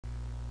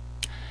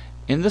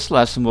In this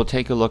lesson, we'll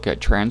take a look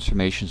at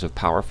transformations of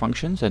power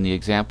functions, and the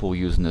example we'll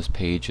use in this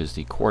page is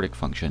the quartic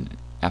function,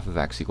 f of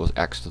x equals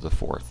x to the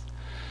fourth.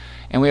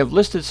 And we have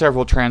listed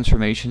several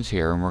transformations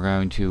here, and we're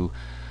going to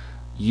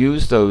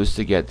use those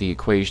to get the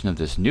equation of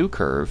this new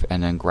curve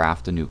and then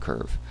graph the new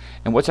curve.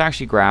 And what's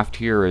actually graphed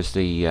here is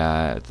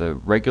the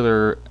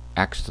regular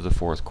x to the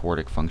fourth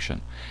quartic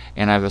function.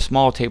 And I have a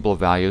small table of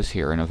values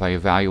here, and if I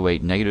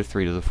evaluate negative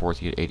 3 to the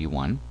fourth, you get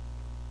 81,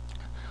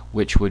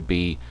 which would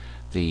be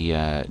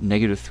the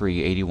negative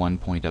 3, 81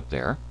 point up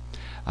there.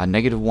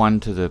 Negative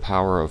 1 to the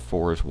power of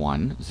 4 is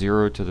 1,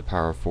 0 to the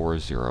power of 4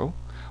 is 0,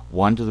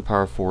 1 to the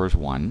power of 4 is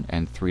 1,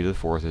 and 3 to the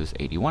fourth is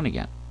 81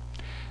 again.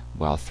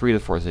 Well, 3 to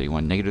the fourth is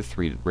 81, negative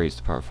 3 raised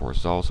to the power of 4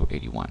 is also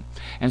 81.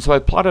 And so I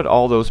plotted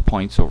all those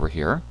points over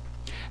here.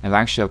 And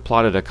actually I've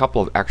plotted a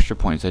couple of extra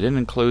points. I didn't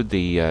include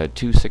the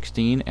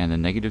 216 and the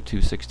negative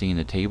 216 in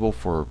the table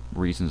for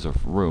reasons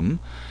of room,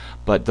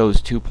 but those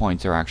 2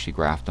 points are actually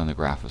graphed on the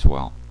graph as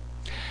well.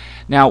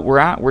 Now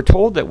we're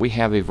told that we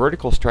have a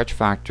vertical stretch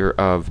factor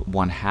of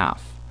 1/2.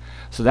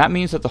 So that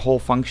means that the whole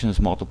function is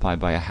multiplied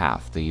by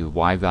 1/2. The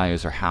y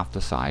values are half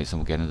the size, and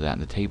we'll get into that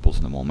in the tables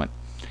in a moment.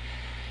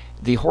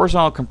 The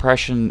horizontal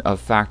compression of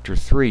factor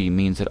 3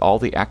 means that all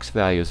the x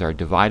values are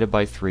divided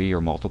by 3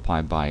 or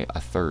multiplied by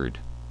 1/3.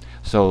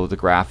 So the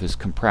graph is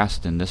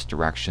compressed in this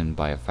direction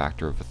by a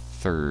factor of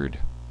 1/3.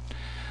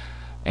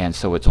 And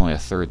so it's only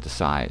 1/3 the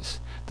size.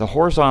 The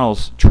horizontal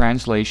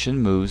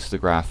translation moves the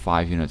graph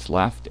 5 units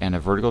left, and a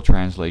vertical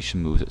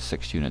translation moves it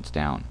 6 units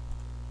down.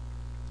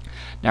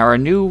 Now our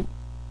new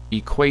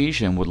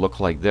equation would look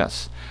like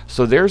this.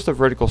 So there's the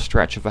vertical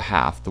stretch of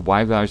 1/2. The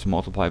y value is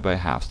multiplied by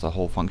 1/2, so the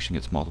whole function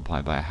gets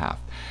multiplied by 1/2.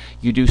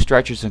 You do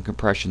stretches and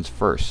compressions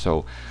first,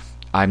 so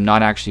I'm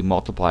not actually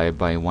multiplied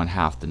by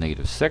 1/2 the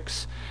negative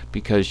 6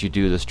 because you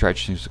do the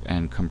stretches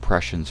and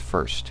compressions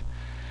first.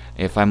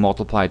 If I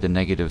multiplied the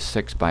negative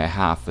 6 by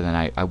 1/2,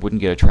 then I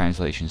wouldn't get a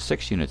translation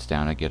 6 units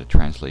down, I'd get a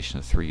translation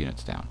of 3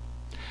 units down.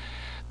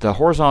 The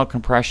horizontal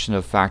compression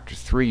of factor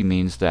 3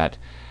 means that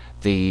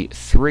the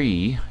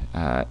 3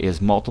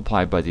 is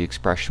multiplied by the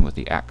expression with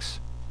the x.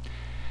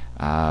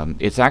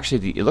 It's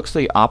actually it looks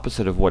the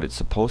opposite of what it's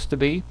supposed to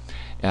be.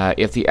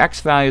 If the x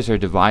values are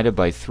divided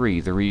by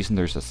 3, the reason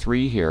there's a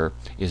 3 here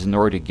is in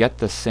order to get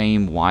the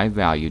same y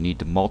value, you need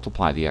to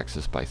multiply the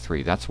x's by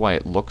 3. That's why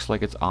it looks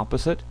like it's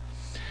opposite.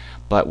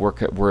 But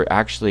we're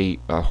actually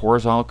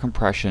horizontal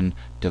compression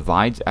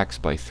divides x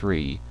by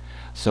 3.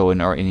 So in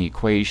the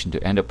equation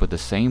to end up with the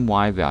same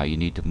y value, you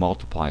need to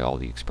multiply all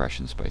the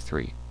expressions by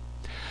 3.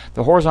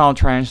 The horizontal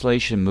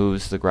translation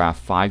moves the graph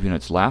 5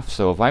 units left.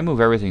 So if I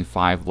move everything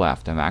 5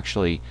 left, I'm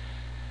actually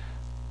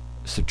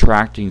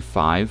subtracting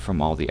 5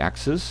 from all the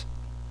x's.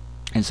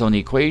 And so in the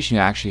equation,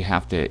 you actually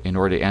have to, in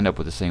order to end up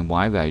with the same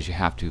y values, you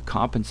have to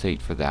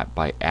compensate for that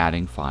by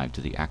adding 5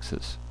 to the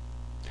x's.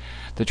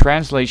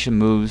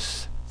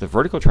 The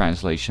vertical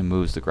translation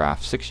moves the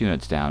graph 6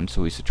 units down,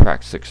 so we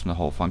subtract 6 from the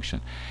whole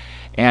function.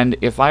 And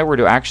if I were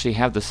to actually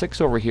have the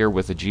 6 over here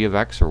with a g of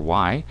x or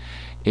y,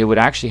 it would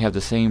actually have the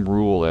same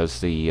rule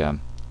as the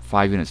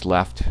 5 units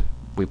left.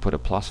 We put a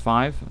plus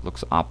 5. It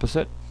looks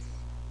opposite.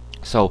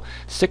 So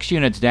 6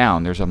 units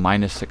down, there's a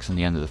minus 6 in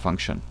the end of the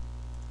function.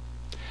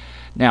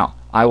 Now,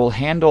 I will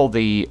handle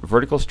the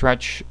vertical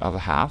stretch of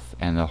 1/2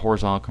 and the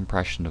horizontal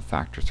compression of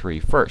factor 3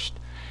 first.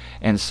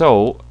 And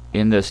so,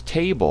 in this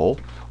table,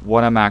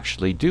 what I'm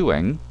actually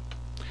doing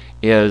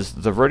is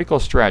the vertical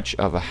stretch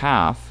of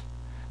 1/2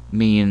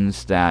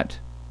 means that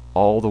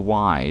all the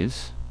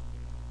y's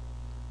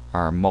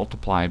are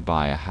multiplied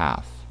by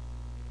 1/2.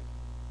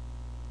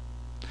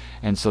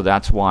 And so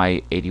that's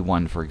why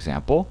 81, for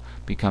example,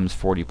 becomes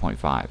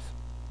 40.5.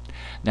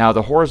 Now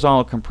the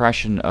horizontal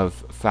compression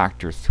of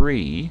factor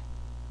 3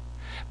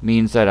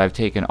 means that I've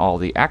taken all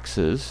the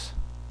x's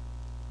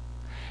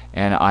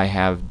and I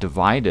have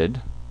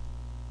divided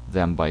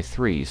them by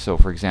 3. So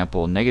for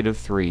example, negative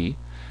 3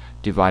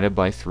 divided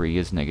by 3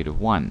 is negative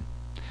 1.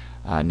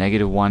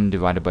 Negative 1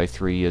 divided by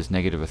 3 is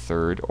negative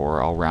 1/3,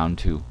 or I'll round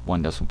to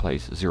 1 decimal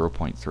place,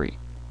 0.3.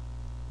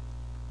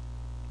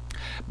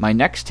 My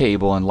next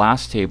table and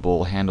last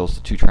table handles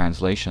the two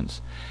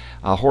translations.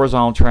 A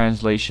horizontal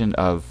translation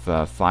of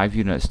 5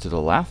 units to the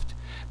left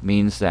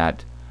means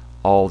that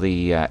all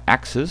the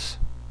x's,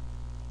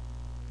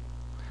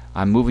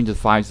 I'm moving to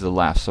 5 to the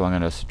left, so I'm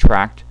going to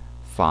subtract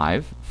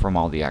 5 from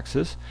all the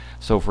x's.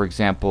 So for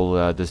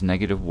example, this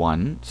negative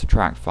 1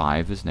 subtract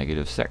 5 is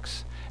negative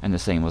 6. And the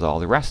same with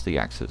all the rest of the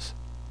x's.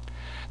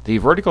 The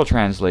vertical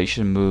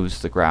translation moves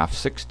the graph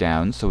 6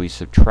 down, so we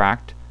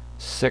subtract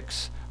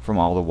 6 from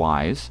all the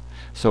y's.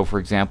 So for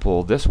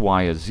example, this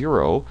y is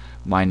 0,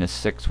 minus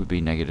 6 would be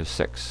negative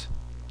 6.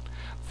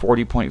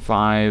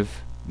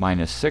 40.5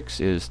 minus 6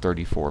 is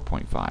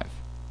 34.5.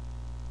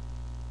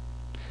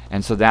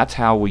 And so that's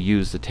how we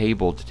use the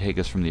table to take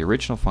us from the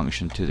original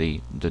function to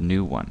the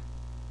new one.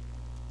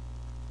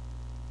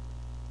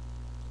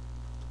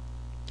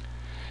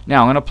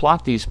 Now I'm going to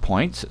plot these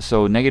points.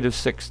 So negative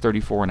 6,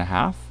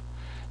 34.5,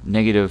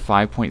 negative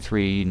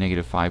 5.3,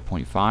 negative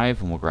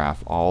 5.5, and we'll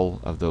graph all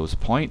of those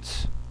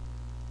points.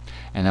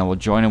 and then we'll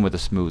join them with a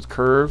smooth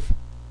curve,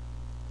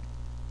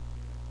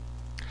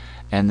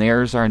 and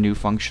there's our new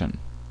function.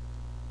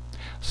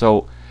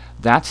 So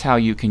that's how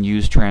you can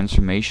use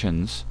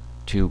transformations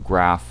to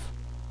graph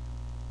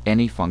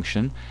any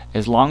function.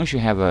 As long as you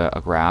have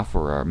a graph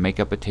or make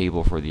up a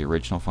table for the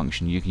original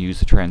function, you can use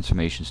the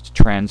transformations to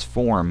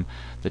transform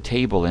the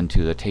table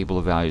into the table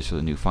of values for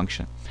the new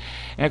function.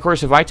 And of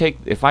course, if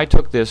I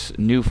took this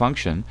new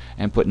function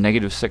and put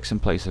 -6 in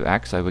place of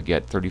x, I would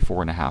get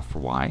 34.5 for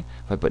y.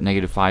 If I put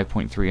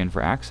 -5.3 in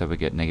for x, I would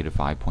get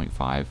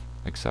 -5.5,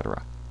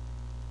 etc.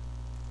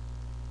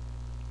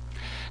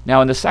 Now,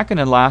 in the second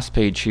and last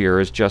page here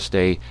is just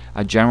a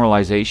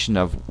generalization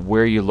of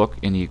where you look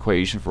in the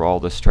equation for all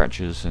the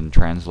stretches and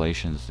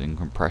translations and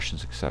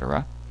compressions,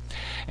 etc.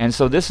 And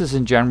so this is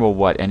in general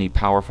what any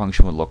power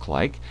function would look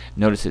like.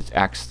 Notice it's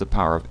x to the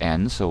power of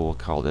n, so we'll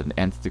call it an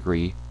nth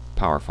degree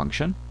power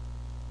function.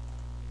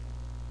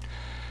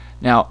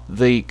 Now,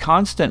 the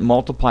constant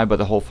multiplied by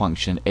the whole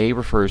function, a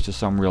refers to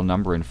some real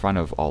number in front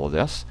of all of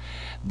this.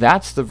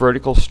 That's the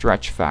vertical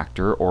stretch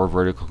factor or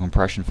vertical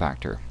compression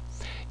factor.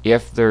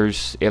 If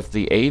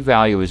the a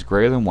value is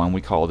greater than 1,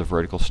 we call it a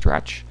vertical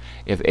stretch.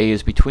 If a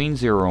is between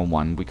 0 and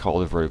 1, we call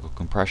it a vertical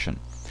compression.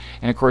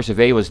 And of course, if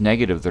a was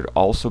negative, there'd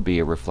also be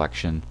a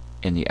reflection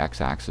in the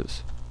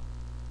x-axis.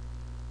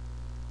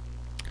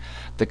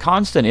 The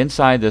constant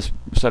inside this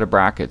set of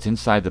brackets,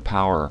 inside the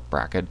power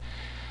bracket,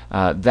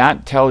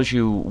 that tells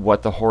you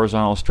what the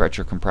horizontal stretch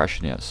or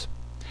compression is.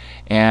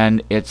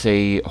 And it's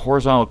a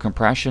horizontal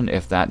compression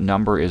if that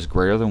number is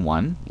greater than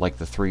 1, like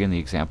the 3 in the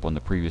example in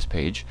the previous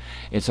page.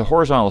 It's a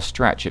horizontal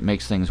stretch. It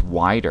makes things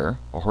wider,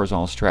 a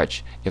horizontal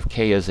stretch, if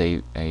k is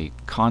a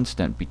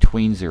constant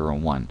between 0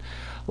 and 1,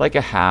 like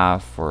a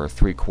half or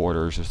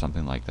 3/4 or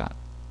something like that.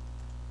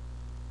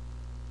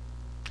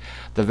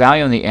 The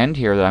value on the end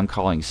here that I'm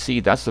calling c,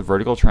 that's the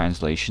vertical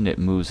translation. It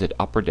moves it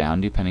up or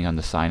down depending on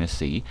the sign of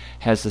c,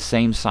 has the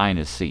same sign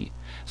as c.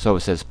 So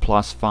it says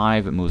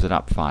 +5, it moves it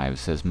up 5. It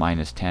says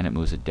 -10, it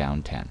moves it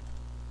down 10.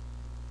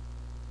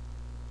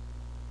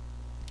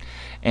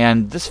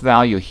 And this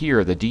value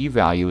here, the d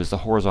value, is the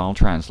horizontal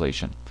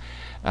translation.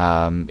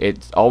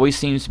 It always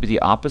seems to be the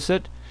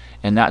opposite,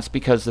 and that's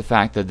because the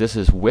fact that this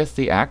is with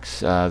the x,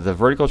 the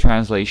vertical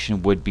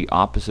translation would be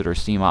opposite or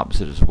seem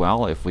opposite as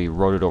well if we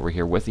wrote it over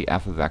here with the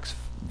f of x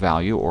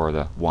value or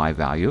the y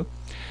value.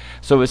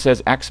 So it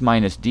says x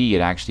minus d,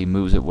 it actually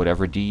moves it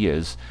whatever d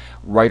is,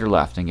 right or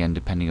left, again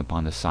depending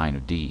upon the sign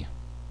of d.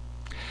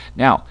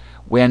 Now,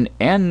 when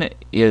n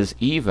is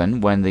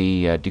even, when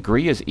the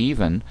degree is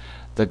even,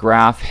 the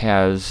graph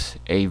has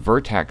a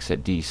vertex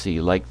at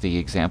dc, like the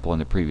example on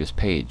the previous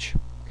page.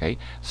 Okay,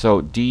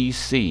 so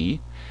dc,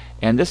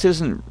 and this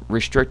isn't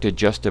restricted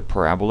just to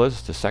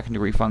parabolas, to second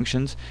degree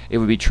functions. It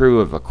would be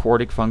true of a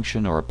quartic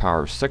function or a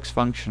power of 6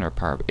 function or a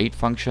power of 8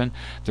 function.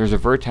 There's a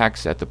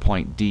vertex at the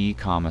point d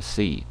comma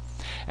c.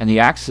 And the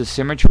axis of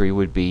symmetry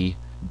would be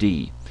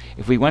d.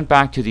 If we went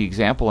back to the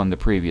example on the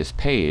previous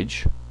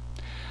page,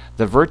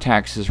 the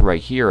vertex is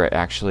right here at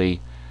actually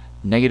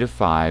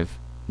 -5,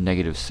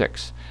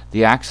 -6.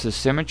 The axis of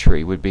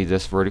symmetry would be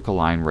this vertical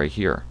line right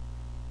here.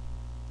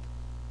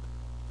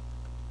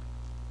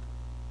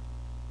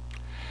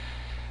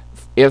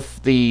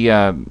 If the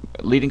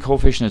leading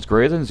coefficient is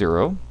greater than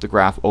 0, the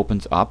graph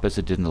opens up as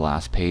it did in the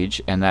last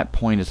page, and that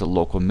point is a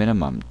local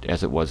minimum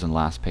as it was in the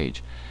last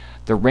page.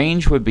 The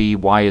range would be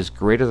y is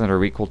greater than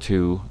or equal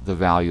to the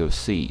value of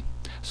c.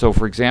 So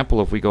for example,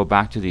 if we go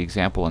back to the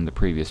example on the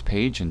previous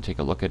page and take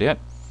a look at it,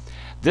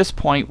 this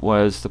point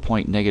was the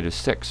point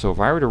 -6. So if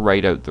I were to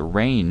write out the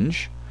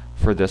range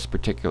for this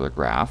particular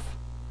graph,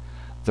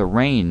 the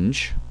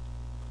range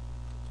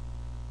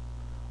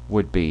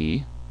would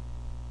be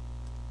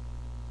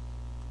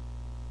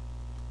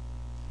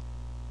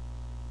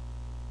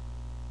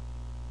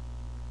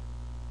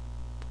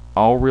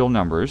all real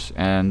numbers,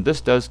 and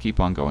this does keep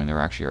on going. There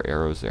actually are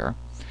arrows there.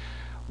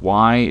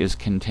 Y is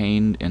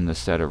contained in the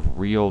set of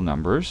real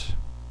numbers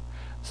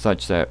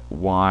such that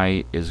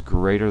y is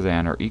greater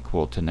than or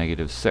equal to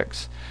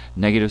 -6.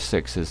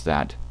 -6 is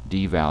that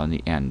d value in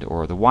the end,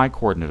 or the y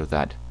coordinate of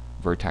that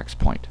vertex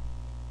point.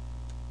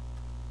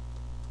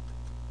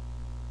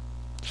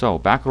 So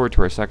back over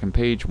to our second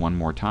page one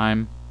more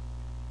time.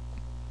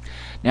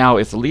 Now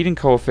if the leading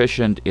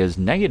coefficient is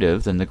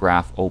negative, then the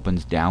graph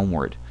opens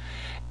downward,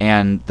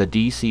 and the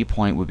DC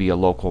point would be a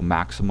local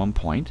maximum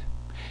point.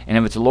 And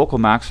if it's a local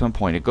maximum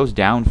point, it goes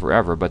down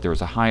forever, but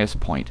there's a highest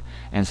point.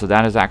 And so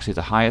that is actually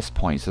the highest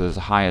point, so there's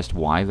a highest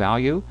y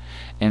value.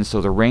 And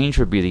so the range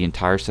would be the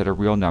entire set of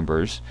real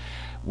numbers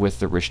with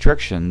the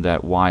restriction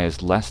that y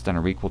is less than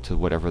or equal to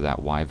whatever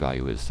that y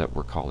value is that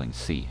we're calling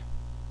c.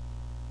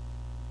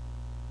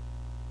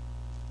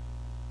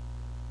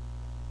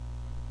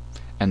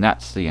 And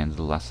that's the end of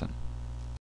the lesson.